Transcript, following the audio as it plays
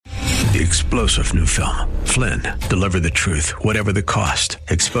The explosive new film, Flynn, deliver the truth, whatever the cost,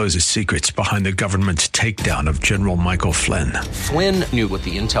 exposes secrets behind the government's takedown of General Michael Flynn. Flynn knew what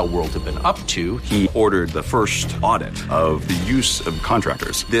the intel world had been up to. He ordered the first audit of the use of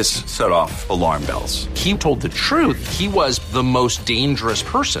contractors. This set off alarm bells. He told the truth. He was the most dangerous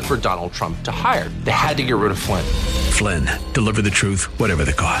person for Donald Trump to hire. They had to get rid of Flynn. Flynn, deliver the truth, whatever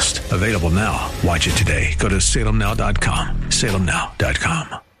the cost. Available now. Watch it today. Go to salemnow.com.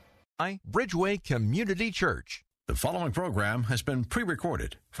 salemnow.com. Bridgeway Community Church. The following program has been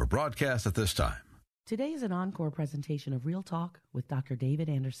pre-recorded for broadcast at this time. Today is an encore presentation of Real Talk with Dr. David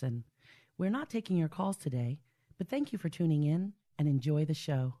Anderson. We're not taking your calls today, but thank you for tuning in and enjoy the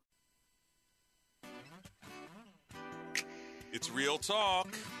show. It's Real Talk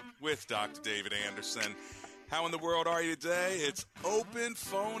with Dr. David Anderson. How in the world are you today? It's Open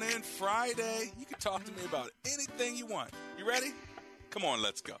Phone In Friday. You can talk to me about anything you want. You ready? Come on,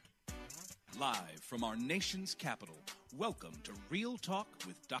 let's go. Live from our nation's capital, welcome to Real Talk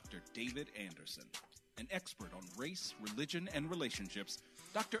with Dr. David Anderson. An expert on race, religion, and relationships,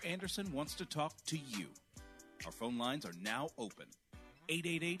 Dr. Anderson wants to talk to you. Our phone lines are now open.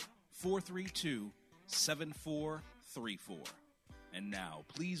 888-432-7434. And now,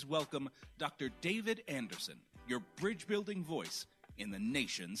 please welcome Dr. David Anderson, your bridge-building voice in the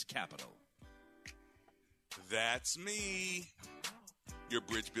nation's capital. That's me, your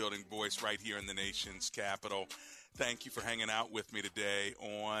bridge-building voice right here in the nation's capital. Thank you for hanging out with me today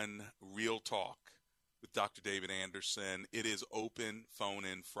on Real Talk with Dr. David Anderson. It is Open Phone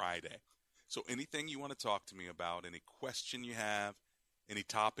In Friday. So anything you want to talk to me about, any question you have, any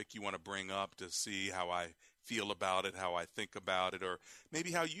topic you want to bring up to see how I feel about it, how I think about it, or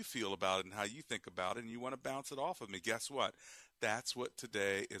maybe how you feel about it and how you think about it, and you want to bounce it off of me, guess what? That's what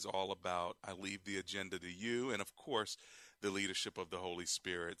today is all about. I leave the agenda to you and, of course, the leadership of the Holy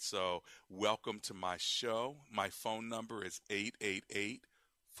Spirit. So welcome to my show. My phone number is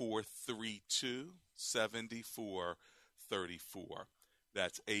 888-432-7434.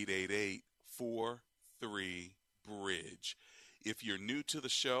 That's 888-43-BRIDGE. If you're new to the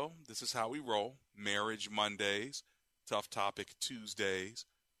show, this is how we roll. Marriage Mondays, Tough Topic Tuesdays,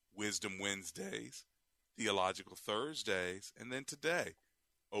 Wisdom Wednesdays, Theological Thursdays, and then today,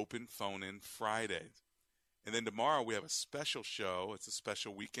 Open Phone In Fridays. And then tomorrow we have a special show. It's a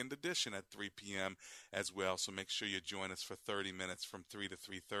special weekend edition at 3 p.m. as well, so make sure you join us for 30 minutes from 3 to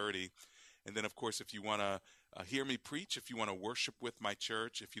 3:30. And then, of course, if you want to hear me preach, if you want to worship with my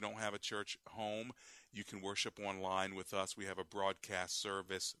church, if you don't have a church home, you can worship online with us. We have a broadcast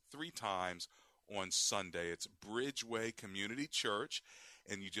service 3 times on Sunday. It's Bridgeway Community Church,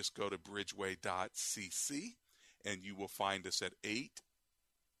 and you just go to bridgeway.cc, and you will find us at 8,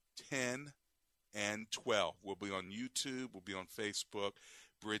 10, and 12. We'll be on YouTube. We'll be on Facebook,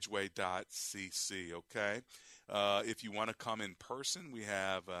 bridgeway.cc, okay? If you want to come in person, we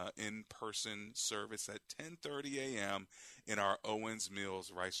have in-person service at 10:30 a.m. in our Owens Mills,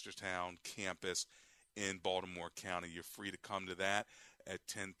 Reisterstown campus in Baltimore County. You're free to come to that at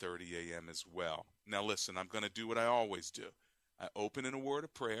 10:30 a.m. as well. Now listen, I'm going to do what I always do. I open in a word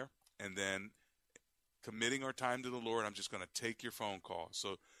of prayer, and then committing our time to the Lord, I'm just going to take your phone call.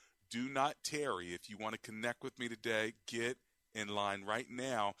 So do not tarry. If you want to connect with me today, get in line right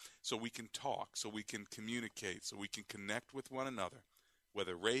now so we can talk, so we can communicate, so we can connect with one another.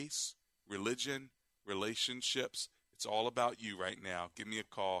 Whether race, religion, relationships, it's all about you right now. Give me a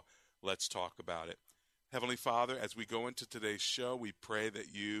call. Let's talk about it. Heavenly Father, as we go into today's show, we pray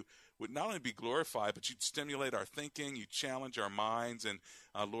that you would not only be glorified, but you'd stimulate our thinking, you'd challenge our minds, and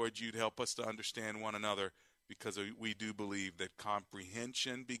Lord, you'd help us to understand one another, because we do believe that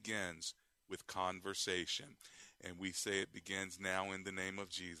comprehension begins with conversation. And we say it begins now in the name of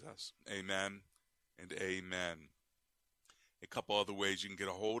Jesus. Amen and amen. A couple other ways you can get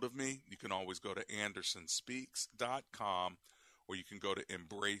a hold of me. You can always go to andersonspeaks.com, or you can go to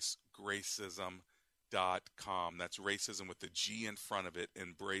embracegracism.com. That's racism with the G in front of it,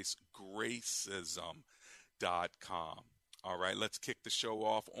 embracegracism.com. All right, let's kick the show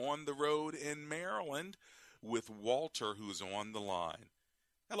off on the road in Maryland with Walter, who's on the line.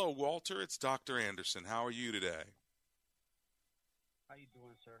 Hello, Walter. It's Dr. Anderson. How are you today? How you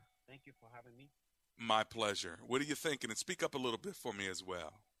doing, sir? Thank you for having me. My pleasure. What are you thinking? And speak up a little bit for me as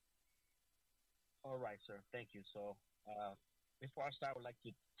well. All right, sir. Thank you. So, before I start, I would like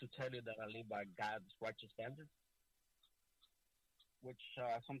to tell you that I live by God's righteous standards, which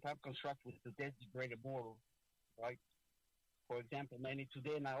sometimes construct with today's degraded moral, right? For example, many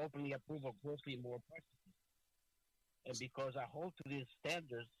today now openly approve of grossly immoral practices. And because I hold to these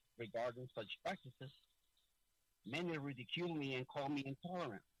standards regarding such practices, many ridicule me and call me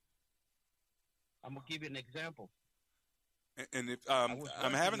intolerant. I'm gonna give you an example. And if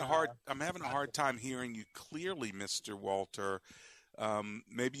I'm having a hard time hearing you clearly, Mr. Walter.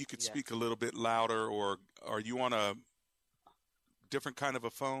 Maybe you could speak a little bit louder, or are you on a different kind of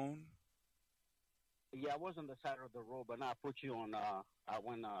a phone? Yeah, I was on the side of the road, but now I put you on. I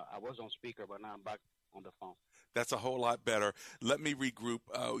was on speaker, but now I'm back on the phone. That's a whole lot better. Let me regroup.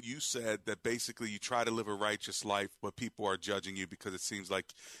 You said that basically you try to live a righteous life, but people are judging you because it seems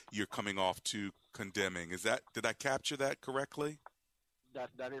like you're coming off too condemning. Did I capture that correctly?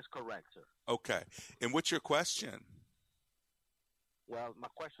 That is correct, sir. Okay. And what's your question? Well, my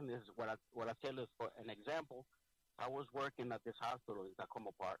question is what I tell is, for an example, I was working at this hospital in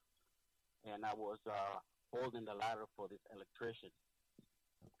Tacoma Park, and I was holding the ladder for this electrician.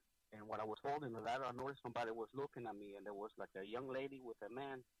 And when I was holding the ladder, I noticed somebody was looking at me, and there was like a young lady with a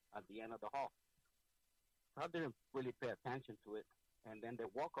man at the end of the hall. I didn't really pay attention to it, and then they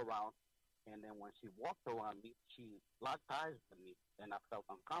walk around, and then when she walked around me, she locked eyes with me, and I felt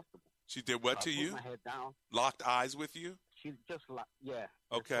uncomfortable. She did what so to I you? put my head down. Locked eyes with you? She just yeah.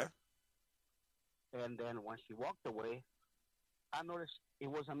 Okay. And then when she walked away, I noticed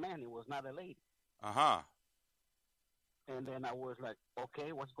it was a man. It was not a lady. Uh-huh. And then I was like,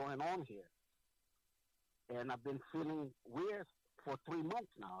 okay, what's going on here? And I've been feeling weird for 3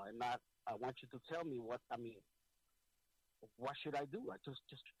 months now, and I want you to tell me what should I do? I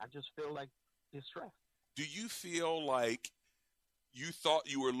just feel like distressed. Do you feel like you thought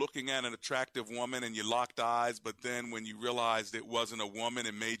you were looking at an attractive woman and you locked eyes, but then when you realized it wasn't a woman,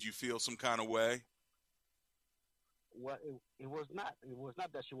 it made you feel some kind of way? Well, it was not. It was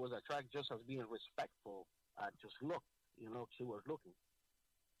not that she was attractive, just as being respectful. I just looked. She was looking.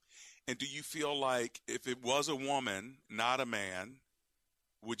 And do you feel like if it was a woman, not a man,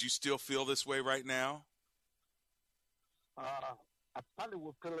 would you still feel this way right now? I probably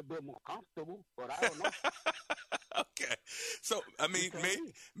would feel a bit more comfortable, but I don't know. Okay. So, I mean,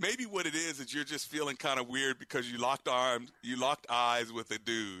 maybe what it is you're just feeling kind of weird because you locked eyes with a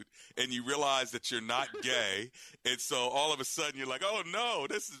dude, and you realize that you're not gay, and so all of a sudden you're like, oh, no,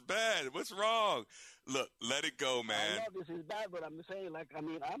 this is bad. What's wrong? Look, let it go, man. I know this is bad, but I'm saying, I'm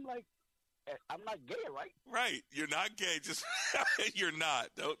not gay, right? Right. You're not gay. Just you're not.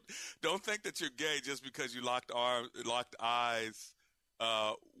 Don't think that you're gay just because you locked eyes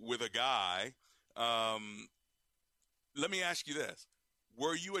with a guy. Let me ask you this.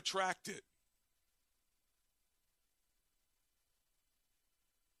 Were you attracted?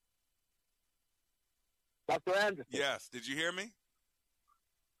 Dr. Anderson. Yes. Did you hear me?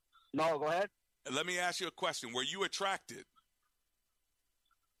 No, go ahead. Let me ask you a question. Were you attracted?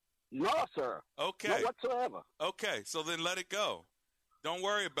 No, sir. Okay. Not whatsoever. Okay, so then let it go. Don't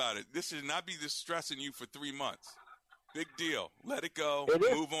worry about it. This should not be distressing you for 3 months. Big deal. Let it go.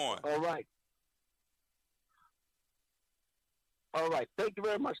 Move on. All right. All right. Thank you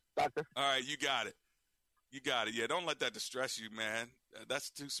very much, doctor. All right, you got it. You got it. Yeah, don't let that distress you, man. That's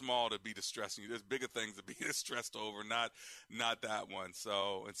too small to be distressing you. There's bigger things to be distressed over, not that one.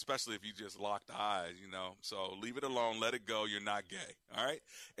 So, especially if you just locked eyes, So leave it alone. Let it go. You're not gay. All right?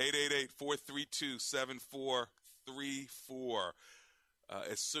 888-432-7434.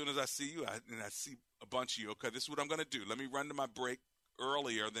 As soon as I see you, and I see a bunch of you, okay, this is what I'm going to do. Let me run to my break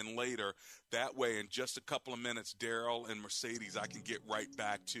earlier than later. That way, in just a couple of minutes, Daryl and Mercedes, I can get right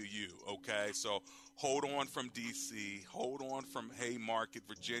back to you, okay? So hold on from D.C., hold on from Haymarket,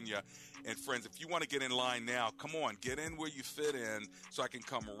 Virginia. And, friends, if you want to get in line now, come on, get in where you fit in so I can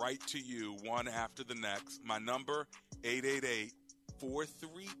come right to you one after the next. My number,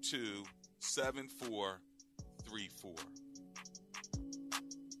 888-432-7434.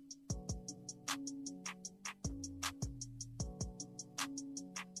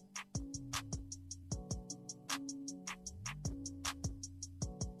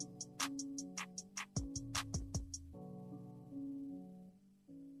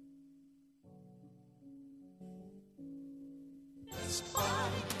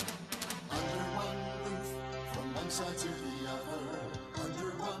 Side to the other, under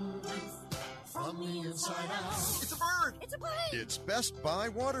one roof, from the inside out. It's a bird! It's a plane! It's Best Buy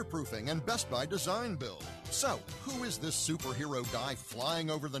Waterproofing and Best Buy Design Build. So, who is this superhero guy flying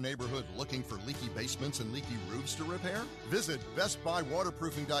over the neighborhood looking for leaky basements and leaky roofs to repair? Visit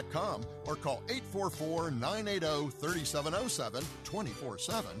BestBuyWaterproofing.com or call 844-980-3707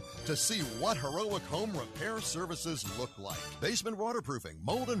 24/7 to see what heroic home repair services look like. Basement waterproofing,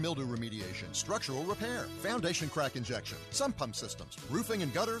 mold and mildew remediation, structural repair, foundation crack injection, sump pump systems, roofing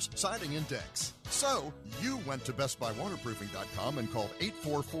and gutters, siding and decks. So, you went to BestBuyWaterproofing.com and called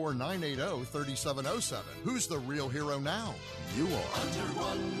 844-980-3707. Who's the real hero now? You are. Under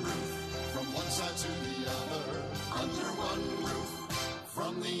one roof, from one side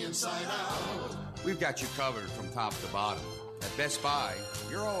inside out. We've got you covered from top to bottom. At Best Buy,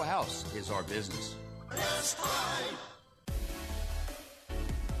 your whole house is our business. Best Buy.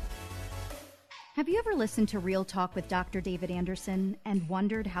 Have you ever listened to Real Talk with Dr. David Anderson and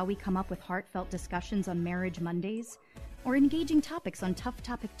wondered how we come up with heartfelt discussions on Marriage Mondays or engaging topics on Tough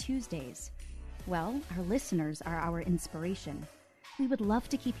Topic Tuesdays? Well, our listeners are our inspiration. We would love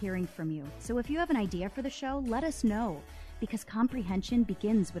to keep hearing from you, so if you have an idea for the show, let us know, because comprehension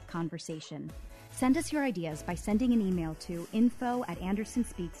begins with conversation. Send us your ideas by sending an email to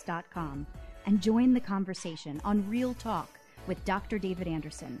info@andersonspeaks.com and join the conversation on Real Talk with Dr. David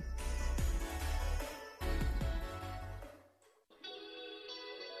Anderson.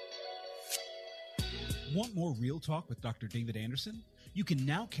 Want more Real Talk with Dr. David Anderson? You can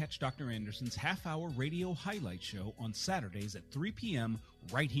now catch Dr. Anderson's half-hour radio highlight show on Saturdays at 3 p.m.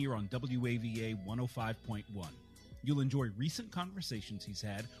 right here on WAVA 105.1. You'll enjoy recent conversations he's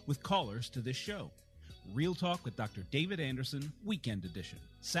had with callers to this show. Real Talk with Dr. David Anderson, Weekend Edition,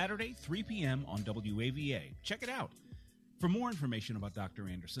 Saturday, 3 p.m. on WAVA. Check it out. For more information about Dr.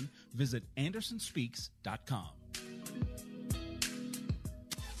 Anderson, visit andersonspeaks.com.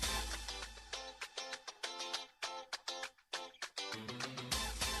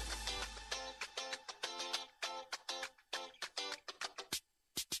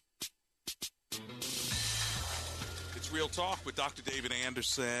 Real Talk with Dr. David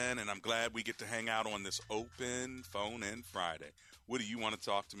Anderson, and I'm glad we get to hang out on this open phone-in Friday. What do you want to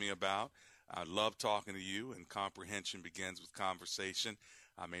talk to me about? I love talking to you, and comprehension begins with conversation.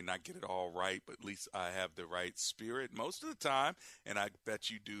 I may not get it all right, but at least I have the right spirit most of the time, and I bet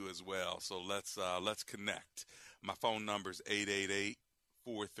you do as well. So let's connect. My phone number is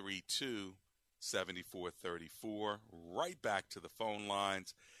 888-432-7434. Right back to the phone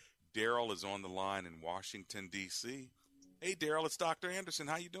lines. Daryl is on the line in Washington, D.C. Hey, Daryl, it's Dr. Anderson.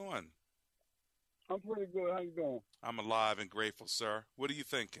 How you doing? I'm pretty good. How you doing? I'm alive and grateful, sir. What are you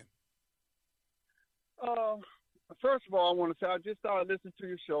thinking? First of all, I want to say I just started listening to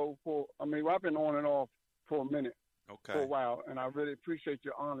your show I've been on and off for a minute, for a while, and I really appreciate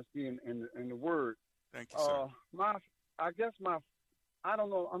your honesty and the word. Thank you, sir. I don't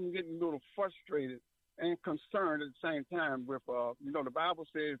know, I'm getting a little frustrated and concerned at the same time with, the Bible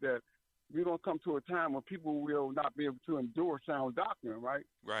says that we're going to come to a time when people will not be able to endure sound doctrine, right?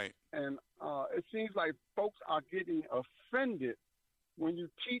 Right. And it seems like folks are getting offended when you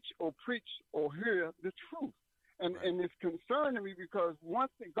teach or preach or hear the truth. And it's concerning me because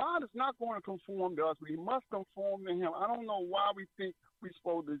God is not going to conform to us. We must conform to him. I don't know why we think we're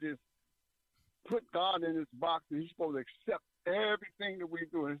supposed to just put God in this box and he's supposed to accept everything that we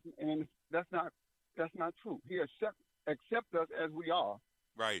do. And that's not true. He accepts us as we are.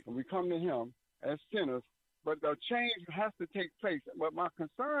 Right. And we come to him as sinners. But the change has to take place. But my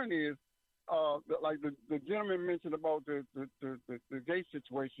concern is, like the gentleman mentioned about the gay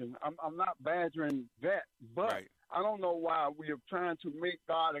situation. I'm not badgering that, but I don't know why we are trying to make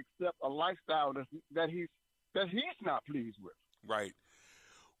God accept a lifestyle that he's not pleased with. Right.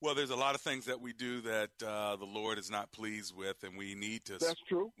 Well, there's a lot of things that we do that the Lord is not pleased with, and we need to. That's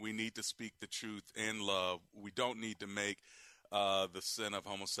true. We need to speak the truth in love. We don't need to make the sin of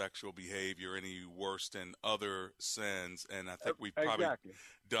homosexual behavior any worse than other sins, and I think we've probably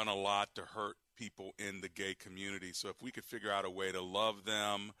done a lot to hurt people in the gay community. So if we could figure out a way to love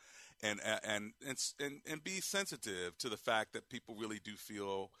them and be sensitive to the fact that people really do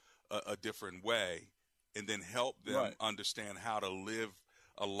feel a different way, and then help them understand how to live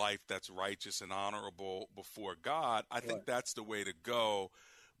a life that's righteous and honorable before God, I think that's the way to go.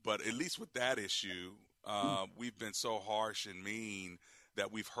 But at least with that issue, we've been so harsh and mean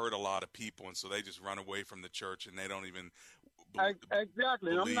that we've hurt a lot of people, and so they just run away from the church and they don't even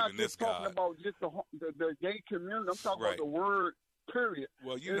exactly. believe I'm not in just this talking God. about just the gay community. I'm talking about the word, period.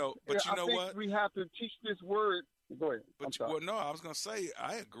 Well, you know what? We have to teach this word. Go ahead. No, I was going to say,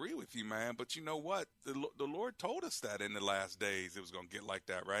 I agree with you, man. But you know what? The Lord told us that in the last days it was going to get like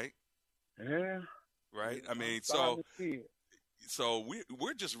that, right? Yeah. Right? I mean, so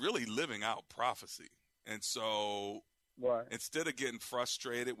we're just really living out prophecy. And so instead of getting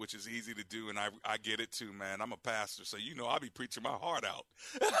frustrated, which is easy to do, and I get it too, man. I'm a pastor, so I'll be preaching my heart out.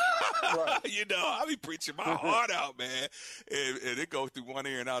 I'll be preaching my heart out, man. And it goes through one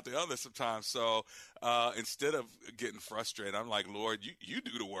ear and out the other sometimes. So instead of getting frustrated, I'm like, Lord, you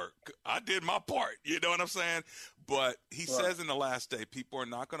do the work. I did my part. You know what I'm saying? But he says in the last day, people are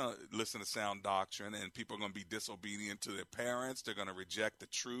not going to listen to sound doctrine, and people are going to be disobedient to their parents. They're going to reject the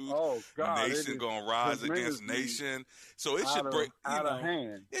truth. Oh, God. Nation going to rise against nation. So it should break out of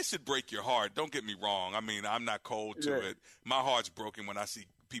hand. It should break your heart. Don't get me wrong. I mean, I'm not cold to it. My heart's broken when I see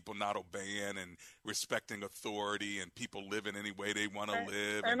people not obeying and respecting authority and people living any way they want to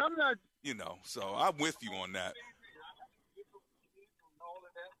live. And I'm not, so I'm with you on that.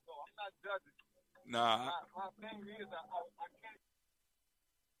 Nah. My thing is, I can't.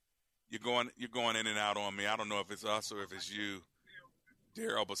 You're going in and out on me. I don't know if it's us or if it's you,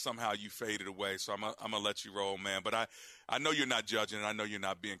 Daryl, but somehow you faded away. So I'm gonna let you roll, man. But I know you're not judging, and I know you're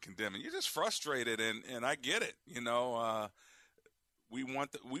not being condemning. You're just frustrated, and I get it. We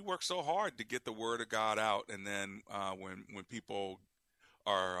work so hard to get the word of God out, and then when people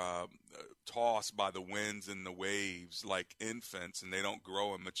are tossed by the winds and the waves like infants, and they don't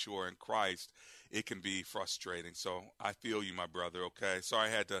grow and mature in Christ, it can be frustrating. So I feel you, my brother. Okay, sorry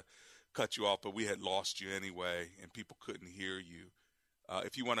I had to cut you off, but we had lost you anyway, and people couldn't hear you.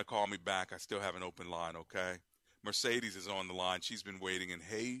 If you want to call me back, I still have an open line, okay? Mercedes is on the line. She's been waiting in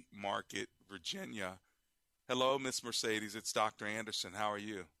Haymarket, Virginia. Hello, Miss Mercedes. It's Dr. Anderson. How are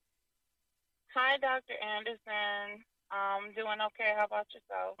you? Hi, Dr. Anderson. I'm doing okay. How about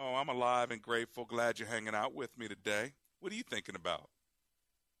yourself? Oh, I'm alive and grateful. Glad you're hanging out with me today. What are you thinking about?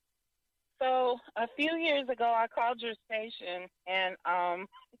 So a few years ago, I called your station, and I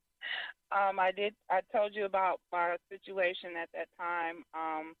told you about my situation at that time.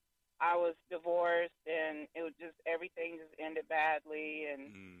 I was divorced, and it was just everything just ended badly,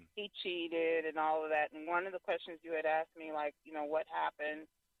 and he cheated and all of that. And one of the questions you had asked me, like, what happened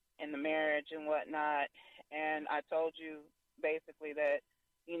in the marriage and whatnot, and I told you basically that,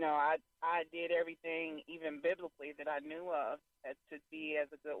 I did everything, even biblically, that I knew of to be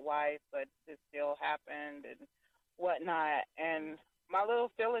as a good wife, but this still happened and whatnot. And my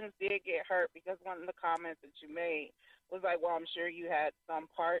little feelings did get hurt because one of the comments that you made was like, well, I'm sure you had some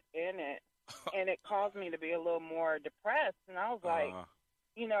part in it. And it caused me to be a little more depressed. And I was like,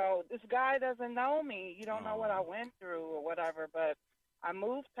 this guy doesn't know me. You don't know what I went through or whatever. But I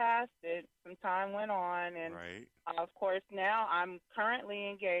moved past it. Some time went on. And, of course, now I'm currently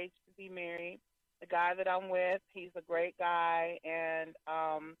engaged to be married. The guy that I'm with, he's a great guy. And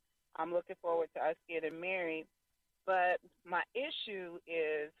I'm looking forward to us getting married. But my issue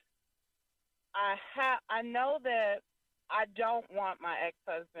is I know that I don't want my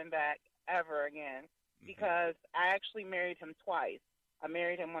ex-husband back ever again because I actually married him twice. I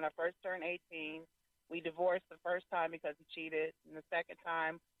married him when I first turned 18. We divorced the first time because he cheated, and the second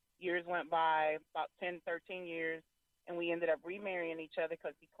time, years went by, about 10, 13 years, and we ended up remarrying each other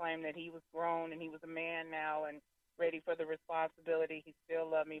because he claimed that he was grown and he was a man now and ready for the responsibility. He still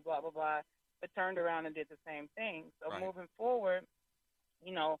loved me, blah, blah, blah, but turned around and did the same thing. So moving forward,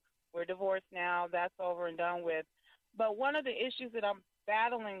 we're divorced now. That's over and done with. But one of the issues that I'm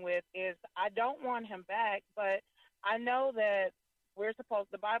battling with is I don't want him back, but I know that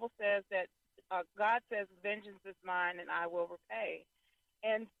the Bible says that God says, vengeance is mine and I will repay.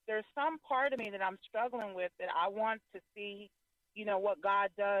 And there's some part of me that I'm struggling with that I want to see, what God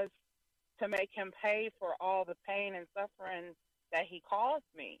does to make him pay for all the pain and suffering that he caused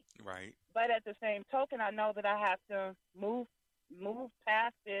me. Right. But at the same token, I know that I have to move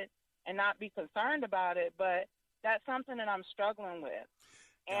past it and not be concerned about it, but that's something that I'm struggling with.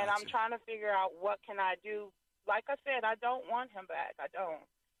 And I'm trying to figure out what can I do. Like I said, I don't want him back. I don't.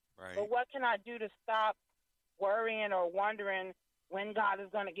 Right. But what can I do to stop worrying or wondering when God is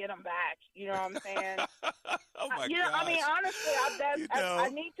going to get him back? You know what I'm saying? Oh, my God. I mean, honestly, I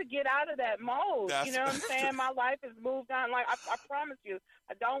need to get out of that mode. You know what I'm saying? My life has moved on. Like, I promise you,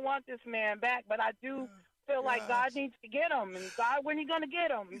 I don't want this man back, but I do feel like God needs to get him. And God, when are you going to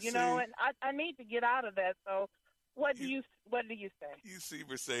get him? You know, and I need to get out of that. So what do you say? You see,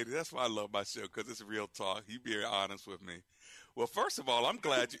 Mercedes, that's why I love my show, because it's real talk. You be honest with me. Well, first of all, I'm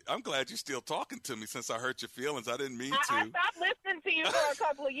glad you're still talking to me since I hurt your feelings. I didn't mean to. I stopped listening to you for a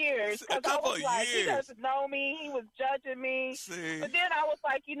couple of years because I was like, he doesn't know me. He was judging me. See? But then I was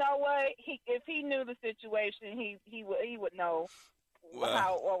like, you know what? If he knew the situation, he would know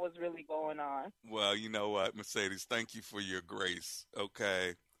what was really going on. Well, you know what, Mercedes, thank you for your grace.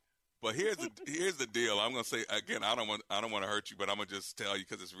 Okay. But here's the deal. I'm gonna say again. I don't want to hurt you, but I'm gonna just tell you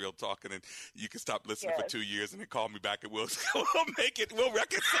because it's real talking, and you can stop listening for 2 years and then call me back, and we'll make it. We'll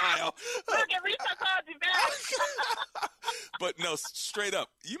reconcile. Look, at least I called you back. But no, straight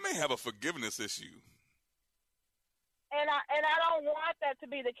up, you may have a forgiveness issue. And I don't want that to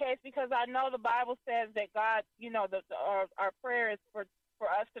be the case because I know the Bible says that God, our prayer is for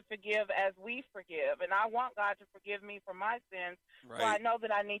us to forgive as we forgive. And I want God to forgive me for my sins. Right. So I know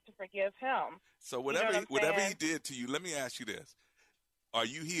that I need to forgive him. So whatever he did to you, let me ask you this. Are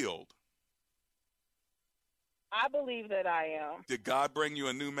you healed? I believe that I am. Did God bring you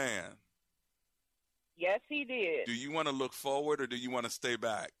a new man? Yes, he did. Do you want to look forward or do you want to stay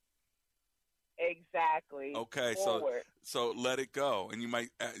back? Exactly. Okay, forward. so let it go. And you might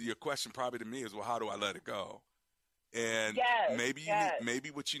your question probably to me is, well, how do I let it go? And maybe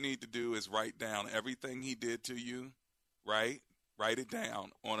what you need to do is write down everything he did to you, right? Write it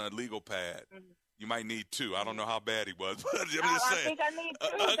down on a legal pad. Mm-hmm. You might need 2. I don't know how bad he was, but I'm just saying. I think I need 2.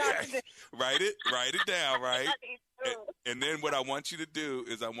 Okay. Write it down, right? And then what I want you to do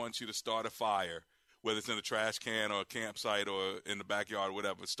is I want you to start a fire, whether it's in a trash can or a campsite or in the backyard or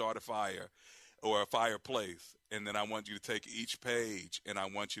whatever. Start a fire or a fireplace. And then I want you to take each page and I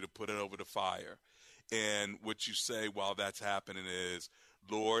want you to put it over the fire. And what you say while that's happening is,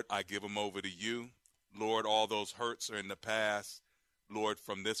 Lord, I give them over to you. Lord, all those hurts are in the past. Lord,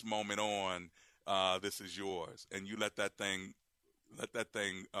 from this moment on, this is yours. And you let that thing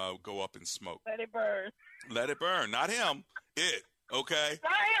go up in smoke. Let it burn. Let it burn. Not him. It. Okay.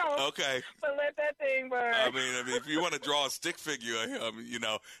 Not him. Okay. But let that thing burn. I mean, if you want to draw a stick figure of him,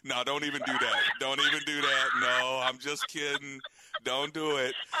 no, don't even do that. Don't even do that. No, I'm just kidding. Don't do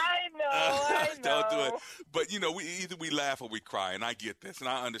it. I know. Don't do it. But, either we laugh or we cry, and I get this, and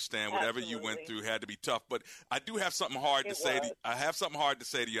I understand whatever you went through had to be tough. But I do have something hard to say to you. I have something hard to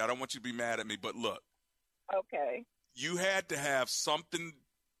say to you. I don't want you to be mad at me, but look. Okay. You had to have something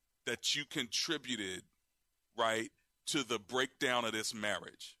that you contributed, right, to the breakdown of this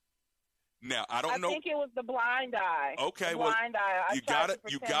marriage. Now, I don't know. I think it was the blind eye. Okay, blind eye. You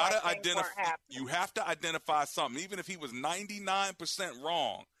gotta identify. You have to identify something, even if he was 99%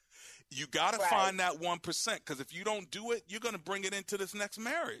 wrong. You gotta find that 1%, because if you don't do it, you're gonna bring it into this next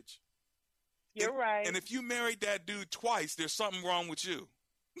marriage. You're right. And if you married that dude twice, there's something wrong with you.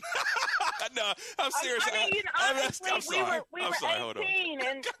 No, I'm serious. I mean, honestly, I'm sorry. We were 18,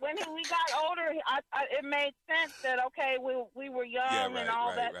 and when we got older, it made sense that we were young and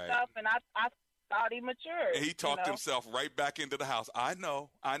all that stuff, and I thought he matured. And he talked himself right back into the house. I know.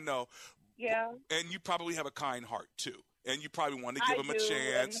 Yeah. And you probably have a kind heart too, and you probably want to give him a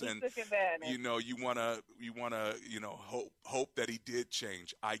chance, and you want to hope that he did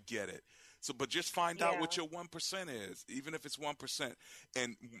change. I get it. So, but just find out what your 1% is, even if it's 1%,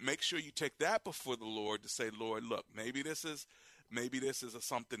 and make sure you take that before the Lord to say, Lord, look, maybe this is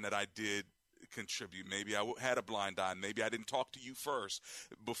something that I did contribute. Maybe I had a blind eye. Maybe I didn't talk to you first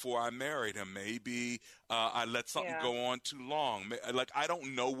before I married him. Maybe I let something go on too long. Like, I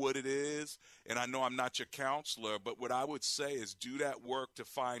don't know what it is, and I know I'm not your counselor, but what I would say is do that work to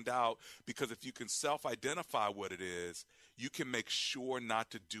find out, because if you can self-identify what it is, you can make sure not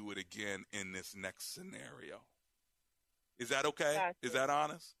to do it again in this next scenario. Is that okay? Gotcha. Is that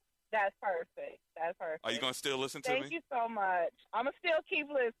honest? That's perfect. Are you going to still listen to me? Thank you so much. I'm going to still keep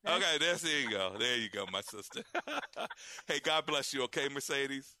listening. Okay, there you go. There you go, my sister. Hey, God bless you, okay,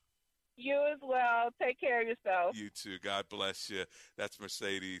 Mercedes? You as well. Take care of yourself. You too. God bless you. That's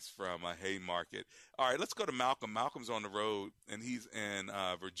Mercedes from Haymarket. All right, let's go to Malcolm. Malcolm's on the road, and he's in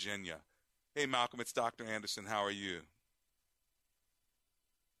Virginia. Hey, Malcolm, it's Dr. Anderson. How are you?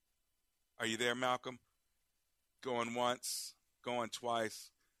 Are you there, Malcolm? Going once, going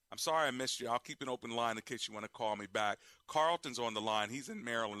twice. I'm sorry I missed you. I'll keep an open line in case you want to call me back. Carlton's on the line. He's in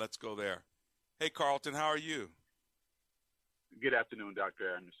Maryland. Let's go there. Hey, Carlton, how are you? Good afternoon,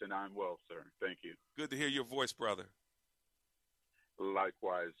 Dr. Anderson. I'm well, sir. Thank you. Good to hear your voice, brother.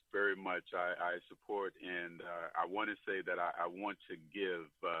 Likewise, very much. I support, and I want to say that I want to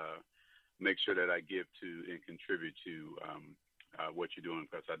make sure that I give to and contribute to what you're doing,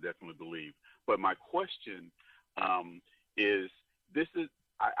 because I definitely believe. But my question is,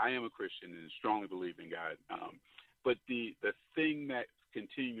 I am a Christian and strongly believe in God. But the thing that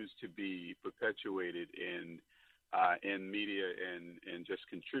continues to be perpetuated in media and just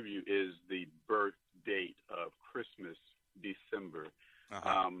contribute is the birth date of Christmas, December.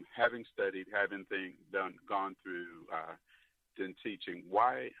 Having studied, having gone through teaching,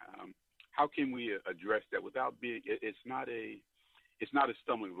 how can we address that without being? It's not a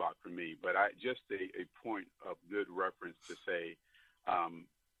stumbling block for me, but just a point of good reference to say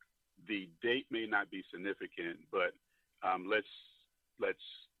the date may not be significant, but let's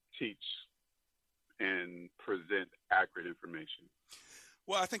teach and present accurate information.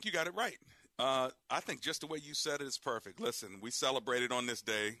 Well, I think you got it right. I think just the way you said it is perfect. Listen, we celebrated on this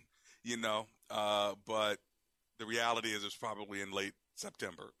day, but the reality is it's probably in late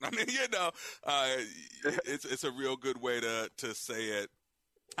September. I mean, it's a real good way to say it.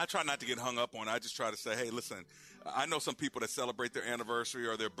 I try not to get hung up on it. I just try to say, hey, listen, I know some people that celebrate their anniversary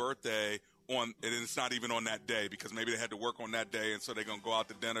or their birthday and it's not even on that day because maybe they had to work on that day, and so they're going to go out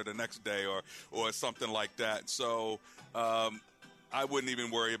to dinner the next day or something like that. So I wouldn't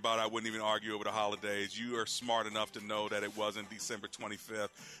even worry about it. I wouldn't even argue over the holidays. You are smart enough to know that it wasn't December 25th.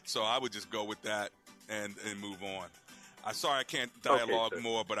 So I would just go with that and move on. I'm sorry I can't dialogue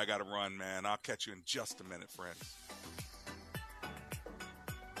more, but I got to run, man. I'll catch you in just a minute, friends.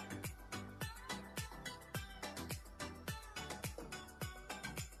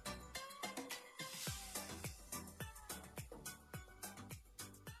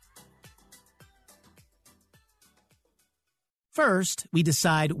 First, we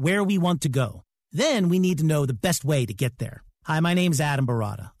decide where we want to go. Then we need to know the best way to get there. Hi, my name's Adam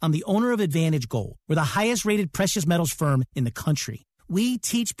Barata. I'm the owner of Advantage Gold. We're the highest rated precious metals firm in the country. We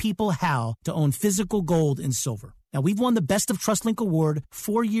teach people how to own physical gold and silver. Now, we've won the Best of TrustLink Award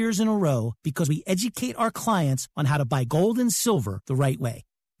 4 years in a row because we educate our clients on how to buy gold and silver the right way.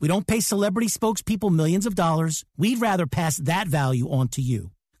 We don't pay celebrity spokespeople millions of dollars. We'd rather pass that value on to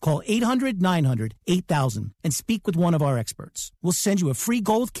you. Call 800-900-8000 and speak with one of our experts. We'll send you a free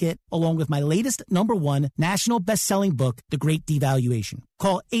gold kit along with my latest #1 national best-selling book, The Great Devaluation.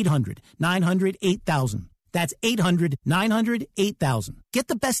 Call 800-900-8000. That's 800-900-8000. Get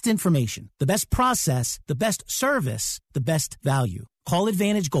the best information, the best process, the best service, the best value. Call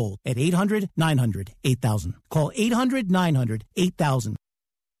Advantage Gold at 800-900-8000. Call 800-900-8000.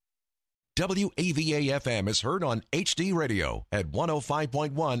 WAVA-FM is heard on HD Radio at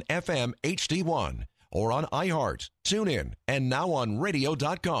 105.1 FM HD1 or on iHeart, TuneIn, and now on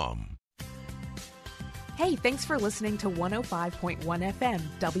radio.com. Hey, thanks for listening to 105.1 FM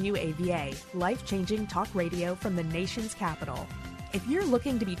WAVA, life-changing talk radio from the nation's capital. If you're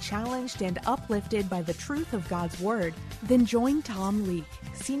looking to be challenged and uplifted by the truth of God's Word, then join Tom Leake,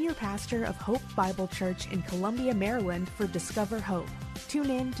 Senior Pastor of Hope Bible Church in Columbia, Maryland, for Discover Hope. Tune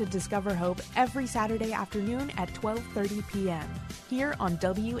in to Discover Hope every Saturday afternoon at 12:30 p.m. here on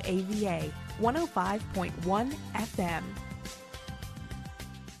WAVA 105.1 FM.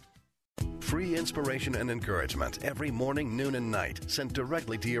 Free inspiration and encouragement every morning, noon, and night sent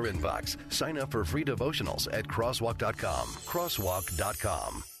directly to your inbox. Sign up for free devotionals at crosswalk.com.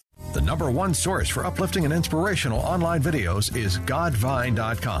 Crosswalk.com. The #1 source for uplifting and inspirational online videos is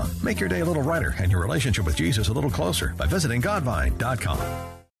Godvine.com. Make your day a little brighter and your relationship with Jesus a little closer by visiting Godvine.com.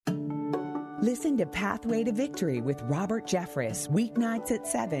 Listen to Pathway to Victory with Robert Jeffress, weeknights at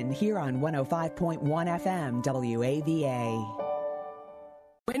 7 here on 105.1 FM WAVA.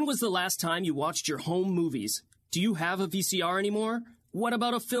 When was the last time you watched your home movies? Do you have a VCR anymore? What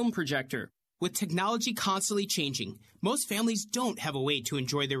about a film projector? With technology constantly changing, most families don't have a way to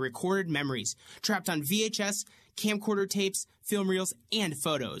enjoy their recorded memories, trapped on VHS, camcorder tapes, film reels, and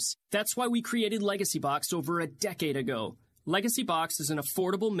photos. That's why we created Legacy Box over a decade ago. Legacy Box is an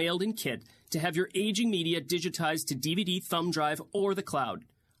affordable mailed-in kit to have your aging media digitized to DVD, thumb drive, or the cloud.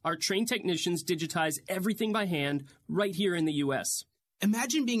 Our trained technicians digitize everything by hand right here in the U.S.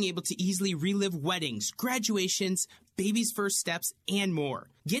 Imagine being able to easily relive weddings, graduations, baby's first steps, and more.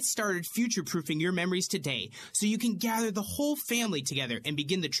 Get started future-proofing your memories today so you can gather the whole family together and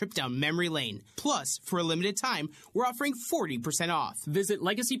begin the trip down memory lane. Plus, for a limited time, we're offering 40% off. Visit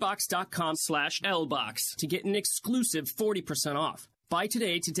legacybox.com/lbox to get an exclusive 40% off. Buy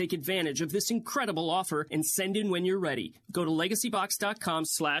today to take advantage of this incredible offer and send in when you're ready. Go to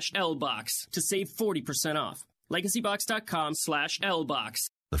legacybox.com/lbox to save 40% off.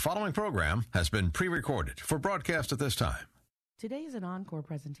 legacybox.com/lbox. The following program has been pre-recorded for broadcast at this time. Today is an encore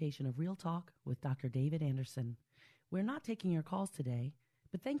presentation of Real Talk with Dr. David Anderson. We're not taking your calls today,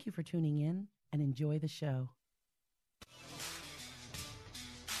 but thank you for tuning in and enjoy the show.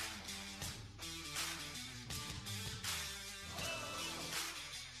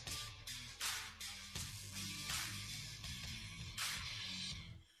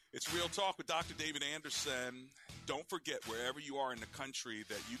 It's Real Talk with Dr. David Anderson. Don't forget, wherever you are in the country,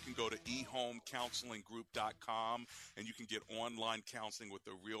 that you can go to ehomecounselinggroup.com and you can get online counseling with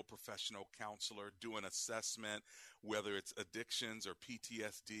a real professional counselor, do an assessment, whether it's addictions or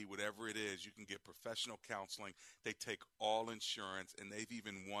PTSD, whatever it is, you can get professional counseling. They take all insurance, and they've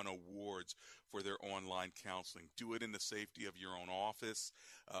even won awards for their online counseling. Do it in the safety of your own office,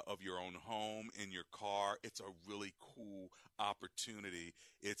 of your own home, in your car. It's a really cool opportunity.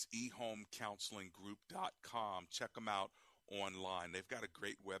 It's ehomecounselinggroup.com. Check them out online. They've got a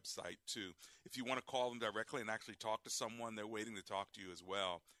great website, too. If you want to call them directly and actually talk to someone, they're waiting to talk to you as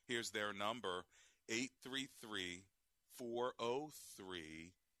well. Here's their number,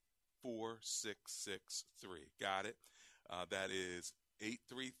 833-403-4663. Got it? That is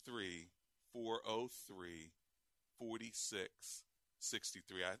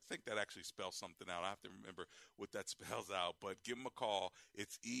 833-403-4663. I think that actually spells something out. I have to remember what that spells out, but give them a call.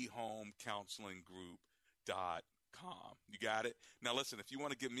 It's ehomecounselinggroup.com. You got it? Now, listen, if you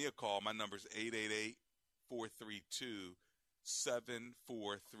want to give me a call, my number is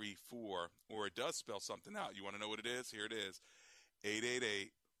 888-432-7434, or it does spell something out. You want to know what it is? Here it is,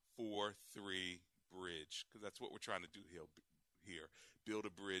 888-43-BRIDGE, because that's what we're trying to do here. Build a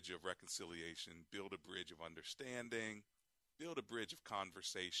bridge of reconciliation, build a bridge of understanding, build a bridge of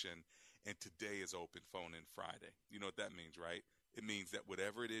conversation, and today is open phone-in Friday. You know what that means, right? It means that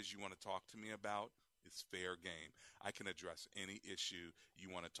whatever it is you want to talk to me about, it's fair game. I can address any issue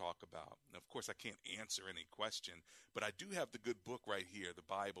you want to talk about. Now, of course, I can't answer any question, but I do have the good book right here, the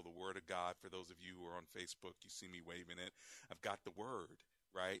Bible, the Word of God. For those of you who are on Facebook, you see me waving it. I've got the Word,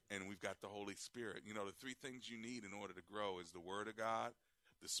 right? And we've got the Holy Spirit. You know, the three things you need in order to grow is the Word of God,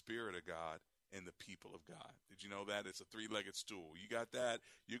 the Spirit of God, and the people of God. Did you know that? It's a three-legged stool. You got that,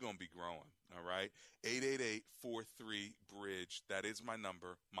 you're going to be growing, all right? 888-43-BRIDGE. That is my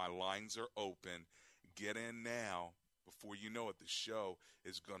number. My lines are open. Get in now. Before you know it, the show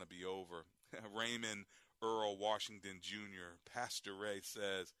is going to be over. Raymond Earl Washington Jr., Pastor Ray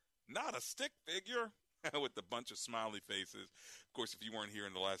says, not a stick figure, with a bunch of smiley faces. Of course, if you weren't here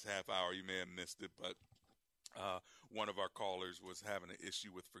in the last half hour, you may have missed it, but one of our callers was having an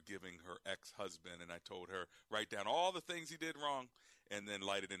issue with forgiving her ex-husband, and I told her, write down all the things he did wrong and then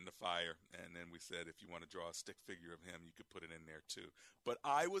light it in the fire. And then we said, if you want to draw a stick figure of him, you could put it in there too. But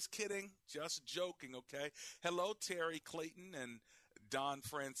I was kidding, just joking, okay? Hello, Terry Clayton and Don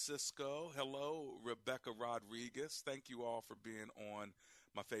Francisco. Hello, Rebecca Rodriguez. Thank you all for being on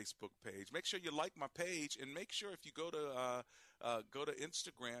my Facebook page. Make sure you like my page, and make sure if you go to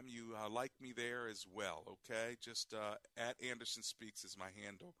Instagram, you like me there as well, okay? Just at Anderson Speaks is my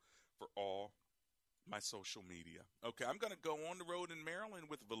handle for all my social media. Okay, I'm going to go on the road in Maryland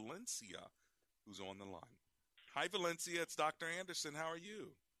with Valencia, who's on the line. Hi, Valencia. It's Dr. Anderson. How are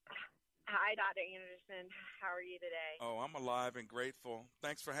you? Hi, Dr. Anderson. How are you today? Oh, I'm alive and grateful.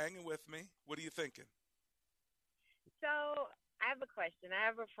 Thanks for hanging with me. What are you thinking? So I have a question. I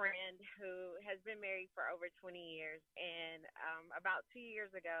have a friend who has been married for over 20 years, and about 2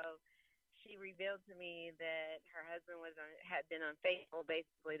 years ago, she revealed to me that her husband had been unfaithful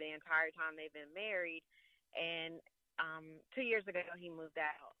basically the entire time they've been married, and 2 years ago he moved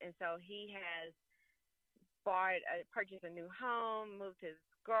out, and so he has purchased a new home, moved his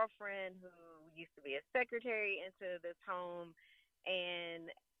girlfriend who used to be a secretary into this home, and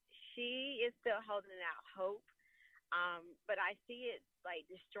she is still holding out hope. But I see it like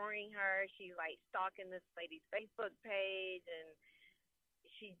destroying her. She's like stalking this lady's Facebook page, and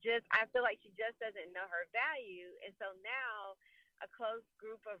I feel like she just doesn't know her value. And so now a close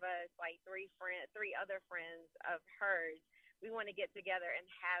group of us, like three other friends of hers, we want to get together and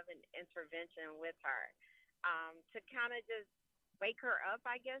have an intervention with her to kind of just wake her up,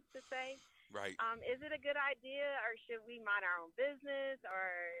 I guess to say. Right. Is it a good idea, or should we mind our own business, or,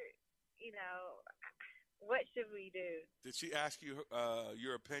 what should we do? Did she ask you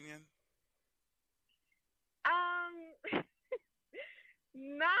your opinion?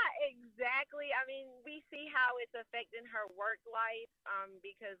 Not exactly. I mean, we see how it's affecting her work life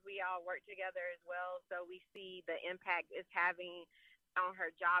because we all work together as well. So we see the impact it's having on her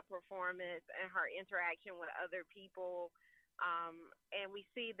job performance and her interaction with other people. And we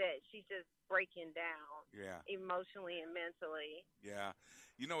see that she's just breaking down emotionally and mentally. Yeah.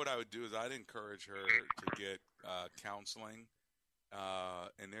 You know what I would do is I'd encourage her to get counseling.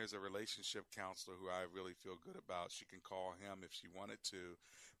 And there's a relationship counselor who I really feel good about. She can call him if she wanted to,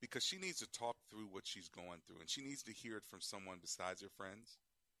 because she needs to talk through what she's going through. And she needs to hear it from someone besides her friends,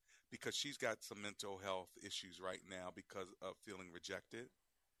 because she's got some mental health issues right now because of feeling rejected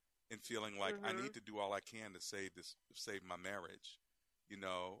and feeling like I need to do all I can to save my marriage.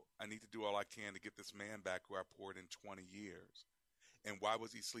 I need to do all I can to get this man back who I poured in 20 years. And why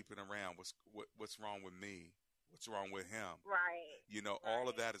was he sleeping around? What's wrong with me? What's wrong with him? Right. All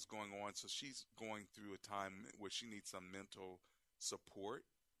of that is going on. So she's going through a time where she needs some mental support.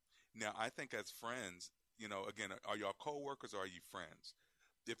 Now, I think as friends, again, are y'all co-workers or are you friends?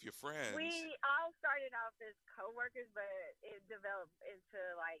 If you're friends. We all started off as co-workers, but it developed into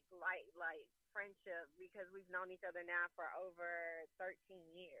like friendship because we've known each other now for over 13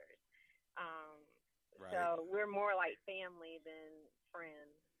 years. Right. So we're more like family than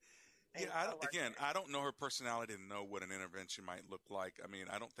friends. Yeah, I don't know her personality to know what an intervention might look like. I mean,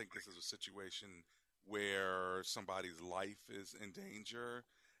 I don't think this is a situation where somebody's life is in danger.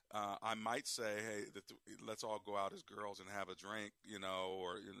 I might say, hey, let's all go out as girls and have a drink,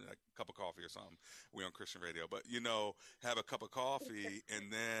 or a cup of coffee or something. We're on Christian radio, but, have a cup of coffee.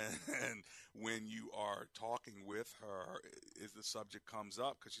 And then when you are talking with her, if the subject comes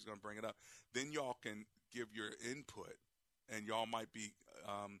up, because she's going to bring it up, then y'all can give your input, and y'all might be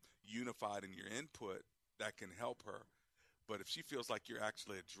unified in your input, that can help her. But if she feels like you're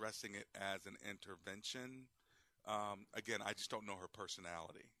actually addressing it as an intervention, again, I just don't know her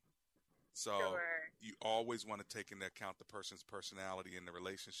personality. So you always want to take into account the person's personality in the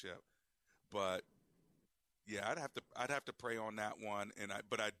relationship. But yeah, I'd have to pray on that one.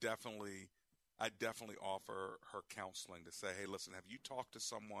 But I definitely offer her counseling to say, hey, listen, have you talked to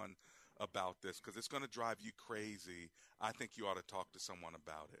someone about this? Because it's going to drive you crazy. I think you ought to talk to someone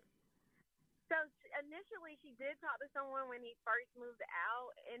about it. So initially she did talk to someone when he first moved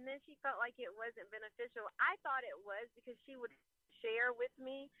out, and then she felt like it wasn't beneficial. I thought it was because she would share with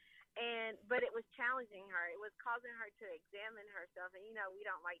me, but it was challenging her. It was causing her to examine herself, and, we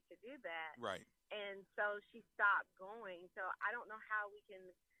don't like to do that. Right. And so she stopped going. So I don't know how we can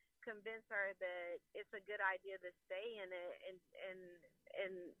convince her that it's a good idea to stay in it and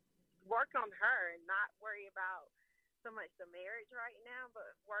work on her and not worry about so much the marriage right now,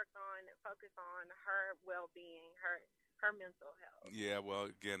 but focus on her well-being, her mental health. Yeah, well,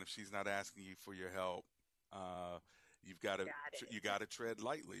 again, if she's not asking you for your help, you got to tread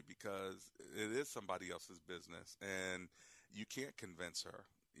lightly, because it is somebody else's business, and you can't convince her.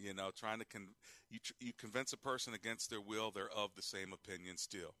 Trying to you convince a person against their will, they're of the same opinion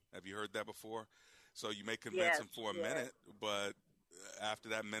still. Have you heard that before? So you may convince them for a minute, but after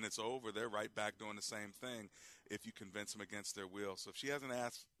that minute's over, they're right back doing the same thing if you convince them against their will. So if she hasn't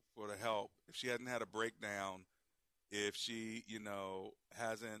asked for the help, if she hasn't had a breakdown, if she,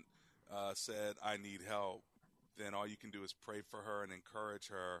 hasn't said, I need help, then all you can do is pray for her and encourage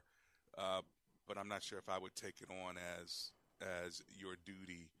her. But I'm not sure if I would take it on as your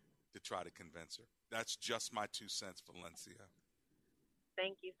duty to try to convince her. That's just my 2 cents, Valencia.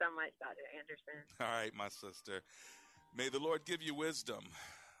 Thank you so much, Dr. Anderson. All right, my sister. May the Lord give you wisdom.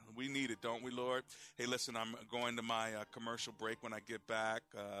 We need it, don't we, Lord? Hey, listen, I'm going to my commercial break. When I get back,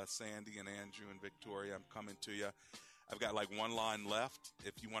 Sandy and Andrew and Victoria, I'm coming to you. I've got like one line left.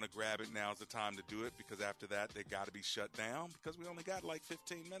 If you want to grab it, now's the time to do it, because after that, they got to be shut down, because we only got like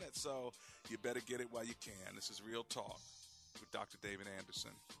 15 minutes. So you better get it while you can. This is Real Talk with Dr. David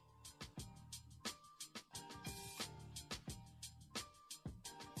Anderson.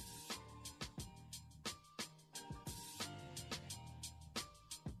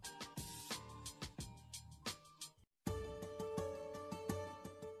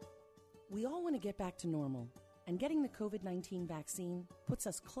 We all want to get back to normal, and getting the COVID-19 vaccine puts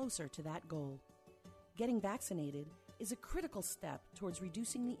us closer to that goal. Getting vaccinated is a critical step towards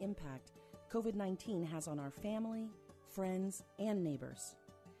reducing the impact COVID-19 has on our family, friends, and neighbors.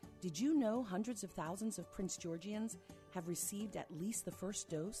 Did you know hundreds of thousands of Prince Georgians have received at least the first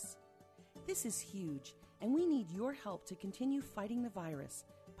dose? This is huge, and we need your help to continue fighting the virus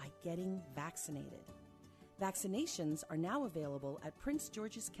by getting vaccinated. Vaccinations are now available at Prince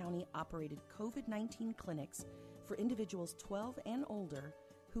George's County-operated COVID-19 clinics for individuals 12 and older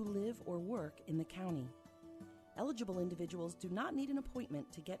who live or work in the county. Eligible individuals do not need an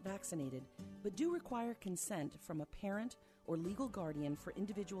appointment to get vaccinated, but do require consent from a parent or legal guardian for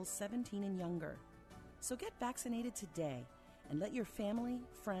individuals 17 and younger. So get vaccinated today and let your family,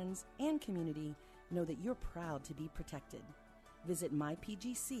 friends, and community know that you're proud to be protected. Visit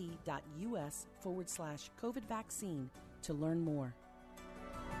mypgc.us/COVID vaccine to learn more.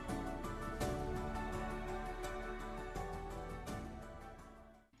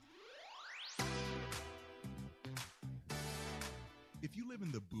 If you live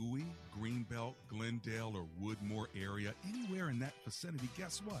in the Bowie, Greenbelt, Glendale, or Woodmore area, anywhere in that vicinity,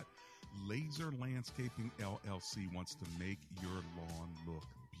 guess what? Laser Landscaping LLC wants to make your lawn look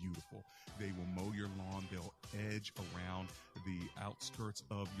beautiful. They will mow your lawn. They'll edge around the outskirts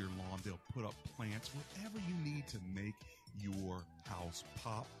of your lawn. They'll put up plants, whatever you need to make your house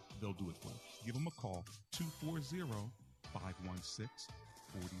pop. They'll do it for you. Give them a call,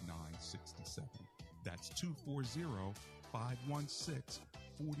 240-516-4967. That's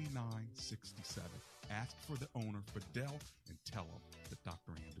 240-516-4967. Ask for the owner, Fidel, and tell him that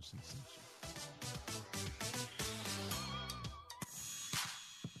Dr. Anderson sent you.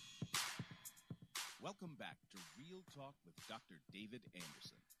 Welcome back to Real Talk with Dr. David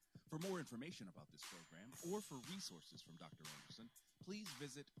Anderson. For more information about this program or for resources from Dr. Anderson, please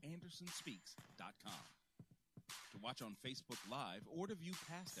visit AndersonSpeaks.com. To watch on Facebook Live or to view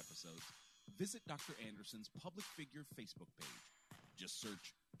past episodes, visit Dr. Anderson's public figure Facebook page. Just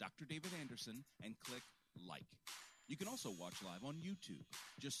search Dr. David Anderson and click like. You can also watch live on YouTube.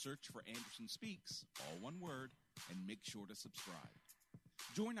 Just search for Anderson Speaks, all one word, and make sure to subscribe.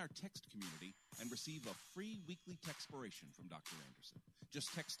 Join our text community and receive a free weekly textpiration from Dr. Anderson.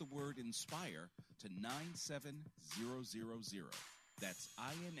 Just text the word INSPIRE to 97000. That's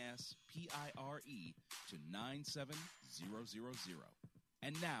INSPIRE to 97000.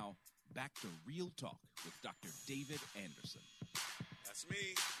 And now, back to Real Talk with Dr. David Anderson. That's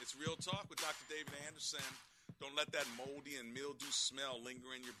me. It's Real Talk with Dr. David Anderson. Don't let that moldy and mildew smell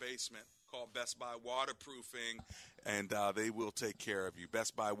linger in your basement. Call Best Buy Waterproofing, and they will take care of you.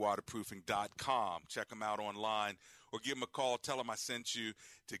 BestBuyWaterproofing.com. Check them out online, or give them a call. Tell them I sent you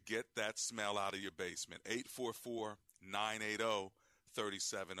to get that smell out of your basement.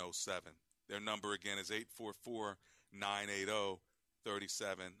 844-980-3707. Their number again is 844-980-3707.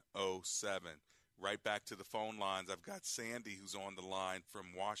 Right back to the phone lines. I've got Sandy, who's on the line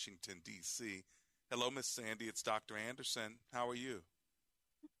from Washington, D.C. Hello, Miss Sandy. It's Dr. Anderson. How are you?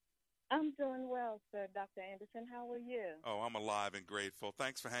 I'm doing well, sir, Dr. Anderson. How are you? Oh, I'm alive and grateful.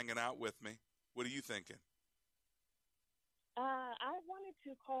 Thanks for hanging out with me. What are you thinking? I wanted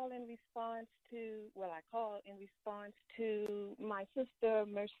to call in response to, I called in response to my sister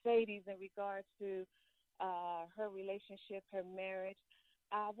Mercedes in regards to her relationship, her marriage.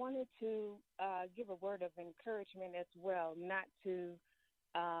 I wanted to give a word of encouragement as well, not to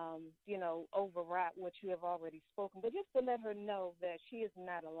override what you have already spoken, but just to let her know that she is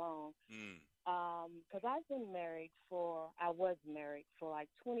not alone. Because I was married for like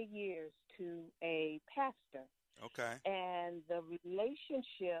 20 years to a pastor. Okay. And the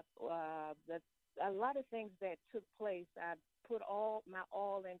relationship, a lot of things that took place, I put my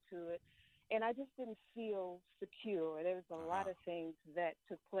all into it, and I just didn't feel secure. There was a lot of things that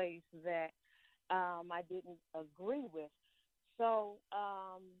took place that I didn't agree with. So,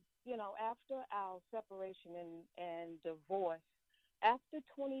 after our separation and divorce, after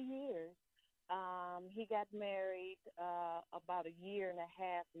 20 years, he got married about a year and a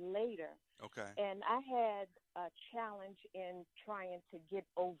half later. Okay. And I had a challenge in trying to get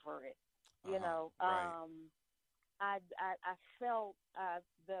over it. I felt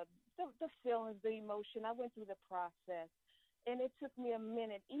the feelings, the emotion. I went through the process, and it took me a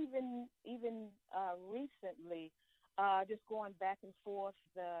minute, even recently, just going back and forth,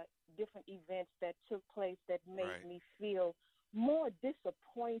 the different events that took place that made me feel more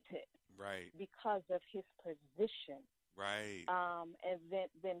disappointed, because of his position, and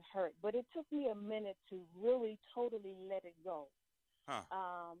then hurt. But it took me a minute to really totally let it go.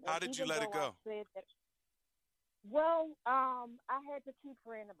 How did you let it go? I had to keep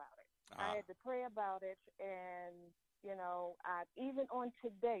praying about it. I had to pray about it, and I even on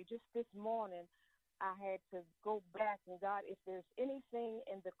today, just this morning, I had to go back and, God, if there's anything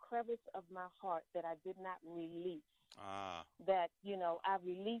in the crevice of my heart that I did not release, that, I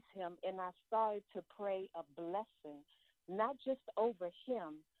release him, and I started to pray a blessing, not just over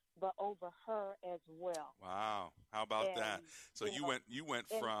him, but over her as well. Wow. How about that? So you went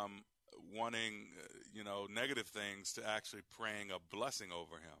from wanting, negative things to actually praying a blessing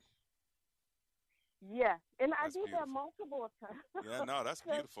over him. Yes. And I did that multiple times. Yeah, no, that's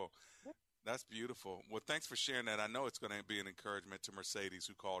beautiful. That's beautiful. Well, thanks for sharing that. I know it's going to be an encouragement to Mercedes,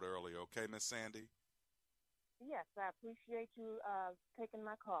 who called earlier. Okay, Miss Sandy? Yes, I appreciate you taking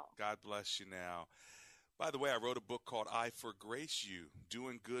my call. God bless you now. By the way, I wrote a book called I Forgrace You,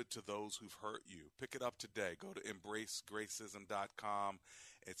 Doing Good to Those Who've Hurt You. Pick it up today. Go to embracegracism.com.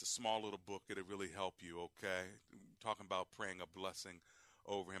 It's a small little book. It'll really help you, okay? Talking about praying a blessing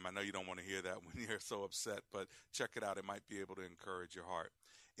over him. I know you don't want to hear that when you're so upset, but check it out. It might be able to encourage your heart.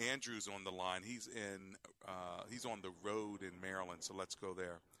 Andrew's on the line. He's on the road in Maryland, so let's go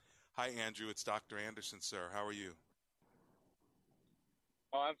there. Hi, Andrew. It's Dr. Anderson, sir. How are you?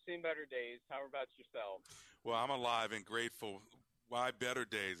 Oh, I've seen better days. How about yourself? Well, I'm alive and grateful. Why better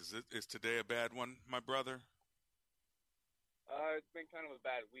days? Is today a bad one, my brother? It's been kind of a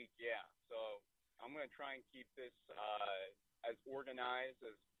bad week, yeah. So I'm going to try and keep this as organized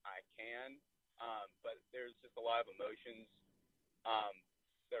as I can. But there's just a lot of emotions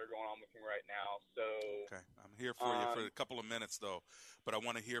that are going on with me right now. So okay, I'm here for you for a couple of minutes, though. But I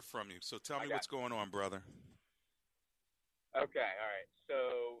want to hear from you. So tell me what's going on, brother. Okay, all right.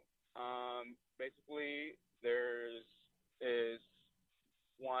 So basically, there is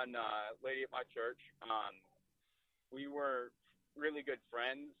one lady at my church. We were really good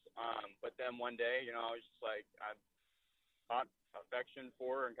friends, but then one day, I was just like, I caught affection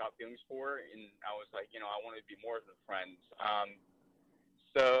for her and caught feelings for her, and I was like, I wanted to be more than friends.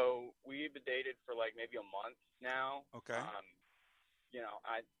 So we've dated for like maybe a month now. Okay.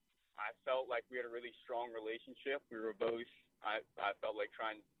 I felt like we had a really strong relationship. We were both, I felt like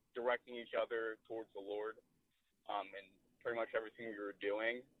directing each other towards the Lord, and pretty much everything we were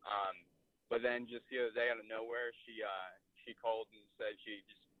doing. But then just the other day out of nowhere, she called and said she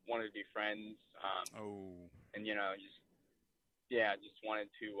just wanted to be friends. And, you know, just wanted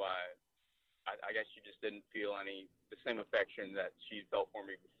to, I guess she just didn't feel the same affection that she felt for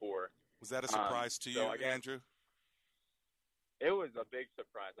me before. Was that a surprise to you, Andrew? It was a big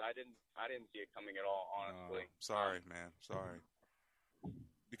surprise. I didn't see it coming at all, honestly. Sorry, man. Sorry.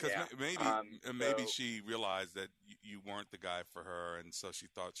 Because maybe she realized that you weren't the guy for her, and so she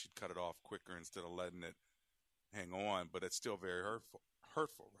thought she'd cut it off quicker instead of letting it hang on. But it's still very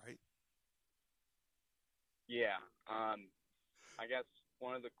hurtful, right? Yeah. I guess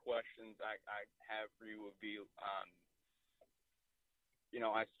one of the questions I have for you would be, you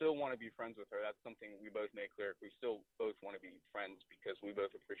know, I still want to be friends with her. That's something we both made clear. We still both want to be friends because we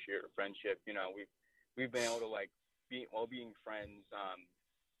both appreciate our friendship. You know, we've been able to, like, while being friends,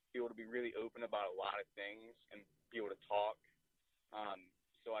 be able to be really open about a lot of things and be able to talk.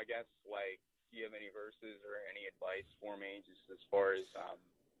 So I guess, like, do you have any verses or any advice for me just as far as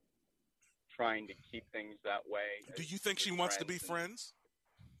trying to keep things that way? Do you think she wants to be friends?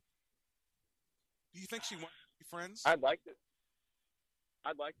 Do you think she wants to be friends? I'd like to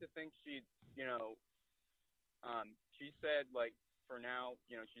think she, you know, she said, like, for now,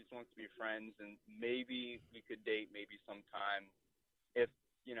 you know, she just wants to be friends, and maybe we could date maybe sometime if,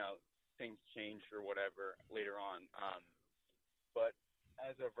 you know, things change or whatever later on. But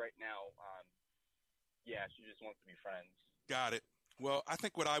as of right now, yeah, she just wants to be friends. Got it. Well, I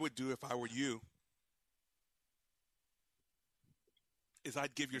think what I would do if I were you is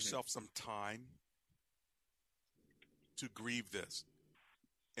I'd give yourself some time to grieve this,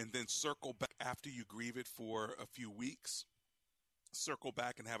 and then circle back after you grieve it for a few weeks. Circle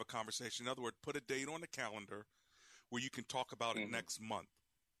back and have a conversation. In other words, put a date on the calendar where you can talk about it next month.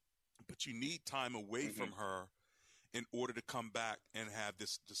 But you need time away from her in order to come back and have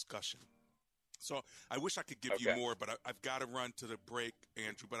this discussion. So I wish I could give you more, but I've got to run to the break,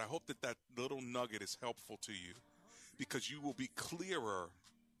 Andrew. But I hope that little nugget is helpful to you, because you will be clearer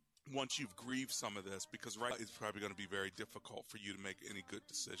once you've grieved some of this, because it's probably going to be very difficult for you to make any good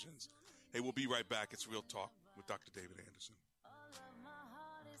decisions. Hey, we'll be right back. It's Real Talk with Dr. David Anderson.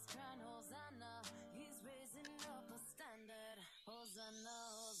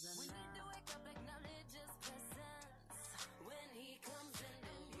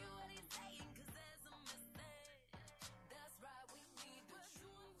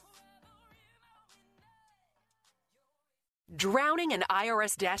 Drowning in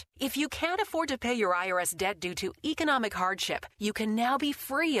IRS debt? If you can't afford to pay your IRS debt due to economic hardship, you can now be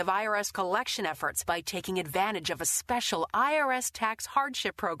free of IRS collection efforts by taking advantage of a special IRS tax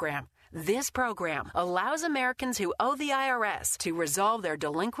hardship program. This program allows Americans who owe the IRS to resolve their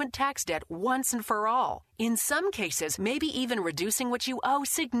delinquent tax debt once and for all. In some cases, maybe even reducing what you owe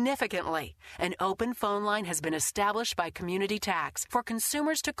significantly. An open phone line has been established by Community Tax for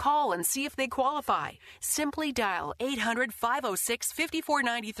consumers to call and see if they qualify. Simply dial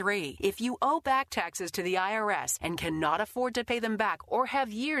 800-506-5493. If you owe back taxes to the IRS and cannot afford to pay them back or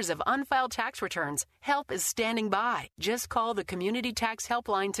have years of unfiled tax returns, help is standing by. Just call the Community Tax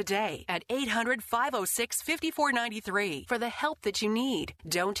Helpline today at 800-506-5493 for the help that you need.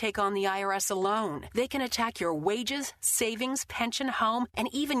 Don't take on the IRS alone. They can attack your wages, savings, pension, home, and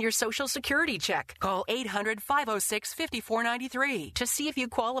even your Social Security check. Call 800-506-5493 to see if you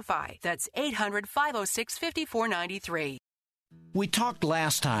qualify. That's 800-506-5493. We talked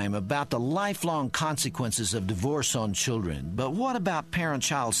last time about the lifelong consequences of divorce on children, but what about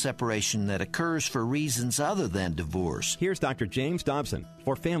parent-child separation that occurs for reasons other than divorce? Here's Dr. James Dobson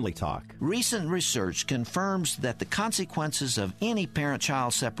for Family Talk. Recent research confirms that the consequences of any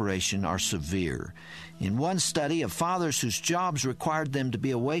parent-child separation are severe. In one study of fathers whose jobs required them to be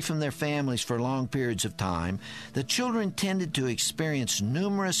away from their families for long periods of time, the children tended to experience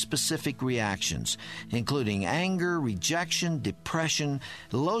numerous specific reactions, including anger, rejection, depression,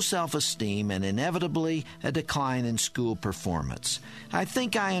 low self-esteem, and inevitably a decline in school performance. I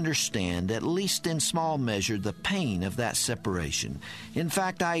think I understand, at least in small measure, the pain of that separation. In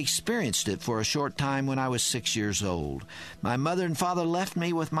fact, I experienced it for a short time when I was 6 years old. My mother and father left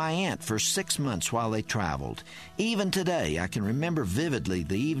me with my aunt for 6 months while they traveled. Even today, I can remember vividly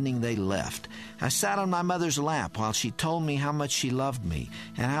the evening they left. I sat on my mother's lap while she told me how much she loved me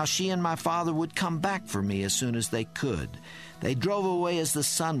and how she and my father would come back for me as soon as they could. They drove away as the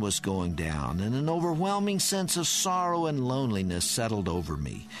sun was going down, and an overwhelming sense of sorrow and loneliness settled over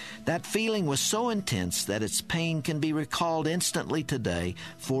me. That feeling was so intense that its pain can be recalled instantly today,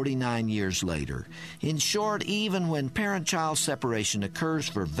 49 years later. In short, even when parent-child separation occurs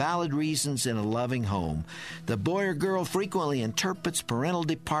for valid reasons in a loving home, the boy or girl frequently interprets parental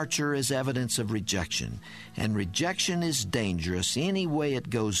departure as evidence of rejection. And rejection is dangerous any way it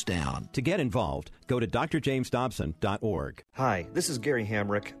goes down. To get involved, go to drjamesdobson.org. Hi, this is Gary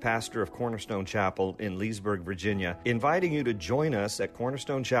Hamrick, pastor of Cornerstone Chapel in Leesburg, Virginia, inviting you to join us at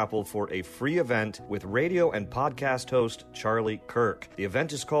Cornerstone Chapel for a free event with radio and podcast host Charlie Kirk. The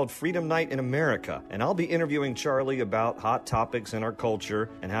event is called Freedom Night in America, and I'll be interviewing Charlie about hot topics in our culture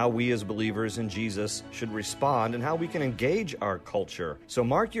and how we as believers in Jesus should respond and how we can engage our culture. So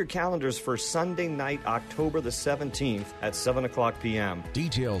mark your calendars for Sunday night, October the 17th at 7 o'clock p.m.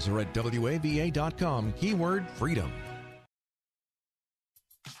 Details are at WAVA.com, keyword freedom.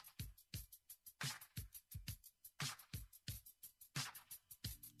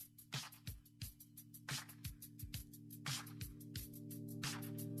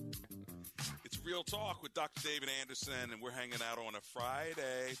 It's Real Talk with Dr. David Anderson, and we're hanging out on a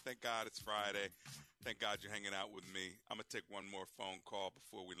Friday. Thank God it's Friday. Thank God you're hanging out with me. I'm going to take one more phone call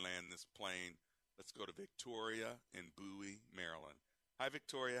before we land this plane. Let's go to Victoria in Bowie, Maryland. Hi,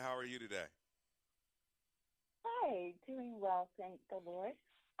 Victoria. How are you today? Hi, doing well, thank the Lord.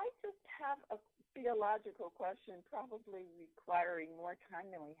 I just have a theological question, probably requiring more time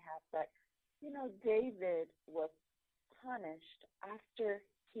than we have. But, David was punished after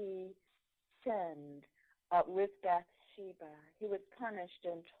he sinned with Bathsheba. He was punished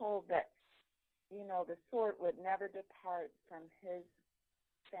and told that, the sword would never depart from his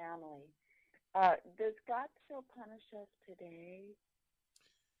family. Does God still punish us today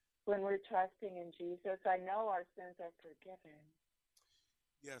when we're trusting in Jesus? I know our sins are forgiven.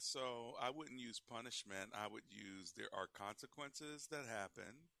 Yeah, so I wouldn't use punishment. I would use there are consequences that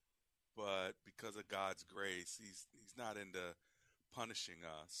happen, but because of God's grace, he's not into punishing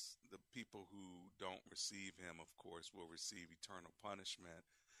us. The people who don't receive him, of course, will receive eternal punishment.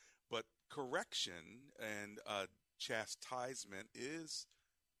 But correction and chastisement is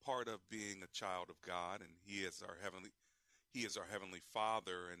part of being a child of God, and he is our heavenly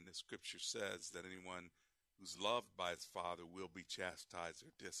Father, and the scripture says that anyone who's loved by his Father will be chastised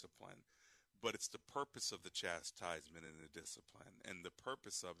or disciplined. But it's the purpose of the chastisement and the discipline, and the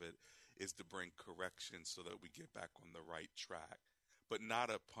purpose of it is to bring correction so that we get back on the right track, but not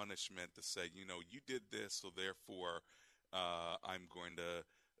a punishment to say, you did this, so therefore I'm going to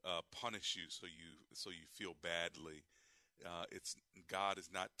punish you so you feel badly. It's God is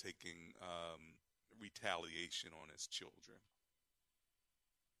not taking retaliation on his children.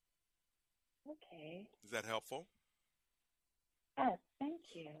 Okay. Is that helpful? Yes, thank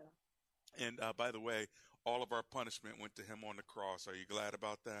you. And by the way, all of our punishment went to him on the cross. Are you glad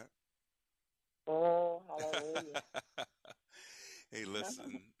about that? Oh, hallelujah. Hey,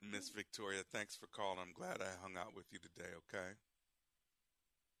 listen, Miss Victoria, thanks for calling. I'm glad I hung out with you today, okay?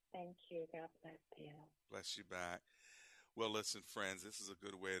 Thank you. God bless you. Bless you back. Well, listen, friends, this is a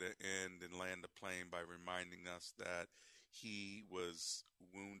good way to end and land the plane by reminding us that he was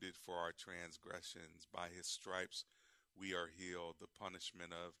wounded for our transgressions. By his stripes, we are healed. The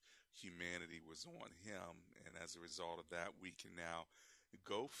punishment of humanity was on him. And as a result of that, we can now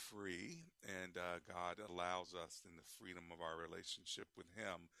go free. And God allows us in the freedom of our relationship with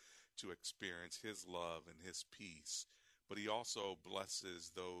him to experience his love and his peace. But he also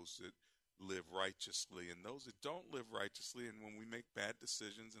blesses those that live righteously and those that don't live righteously. And when we make bad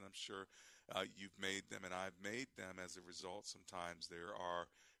decisions, and I'm sure you've made them and I've made them, as a result, sometimes there are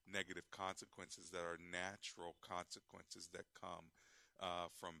negative consequences that are natural consequences that come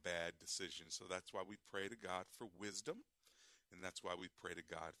from bad decisions. So that's why we pray to God for wisdom, and that's why we pray to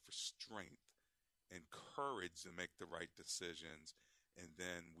God for strength and courage to make the right decisions, and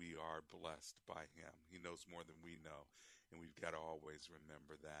then we are blessed by him. He knows more than we know, and we've got to always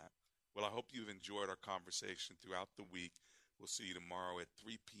remember that. Well, I hope you've enjoyed our conversation throughout the week. We'll see you tomorrow at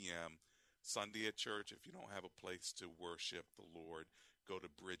 3 p.m. Sunday at church. If you don't have a place to worship the Lord, go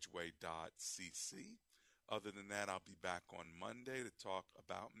to bridgeway.cc. Other than that, I'll be back on Monday to talk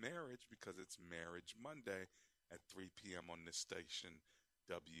about marriage, because it's Marriage Monday at 3 p.m. on this station,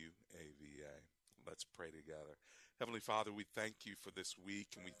 WAVA. Let's pray together. Heavenly Father, we thank you for this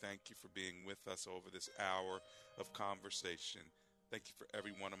week, and we thank you for being with us over this hour of conversation. Thank you for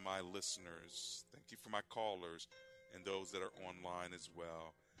every one of my listeners. Thank you for my callers and those that are online as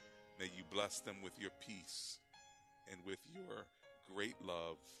well. May you bless them with your peace and with your great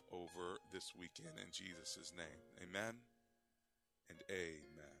love over this weekend in Jesus' name. Amen and amen.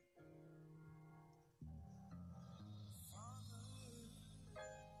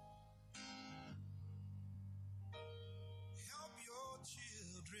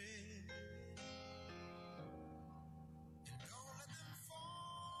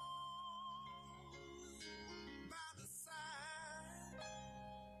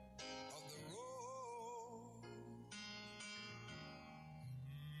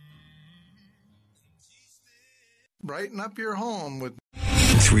 Brighten up your home with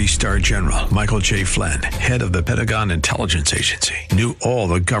 3-star General Michael J. Flynn, head of the Pentagon Intelligence Agency, knew all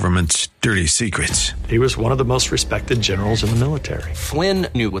the government's dirty secrets. He was one of the most respected generals in the military. Flynn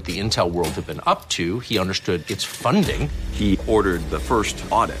knew what the intel world had been up to. He understood its funding. He ordered the first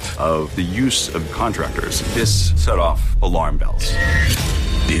audit of the use of contractors. This set off alarm bells.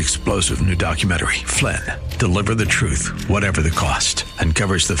 The explosive new documentary, Flynn, Deliver the Truth, Whatever the Cost,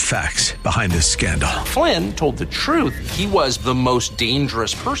 uncovers the facts behind this scandal. Flynn told the truth. He was the most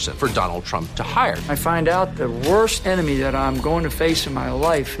dangerous person for Donald Trump to hire. I find out the worst enemy that I'm going to face in my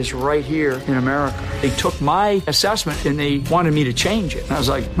life is right here in America. They took my assessment and they wanted me to change it. And I was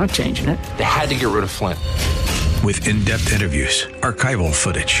like, I'm not changing it. They had to get rid of Flynn. With in-depth interviews, archival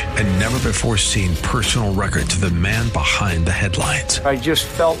footage, and never-before-seen personal records of the man behind the headlines. I just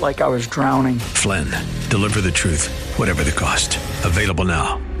felt like I was drowning. Flynn, Deliver the Truth, Whatever the Cost. Available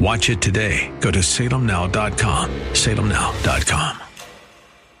now. Watch it today. Go to salemnow.com. salemnow.com.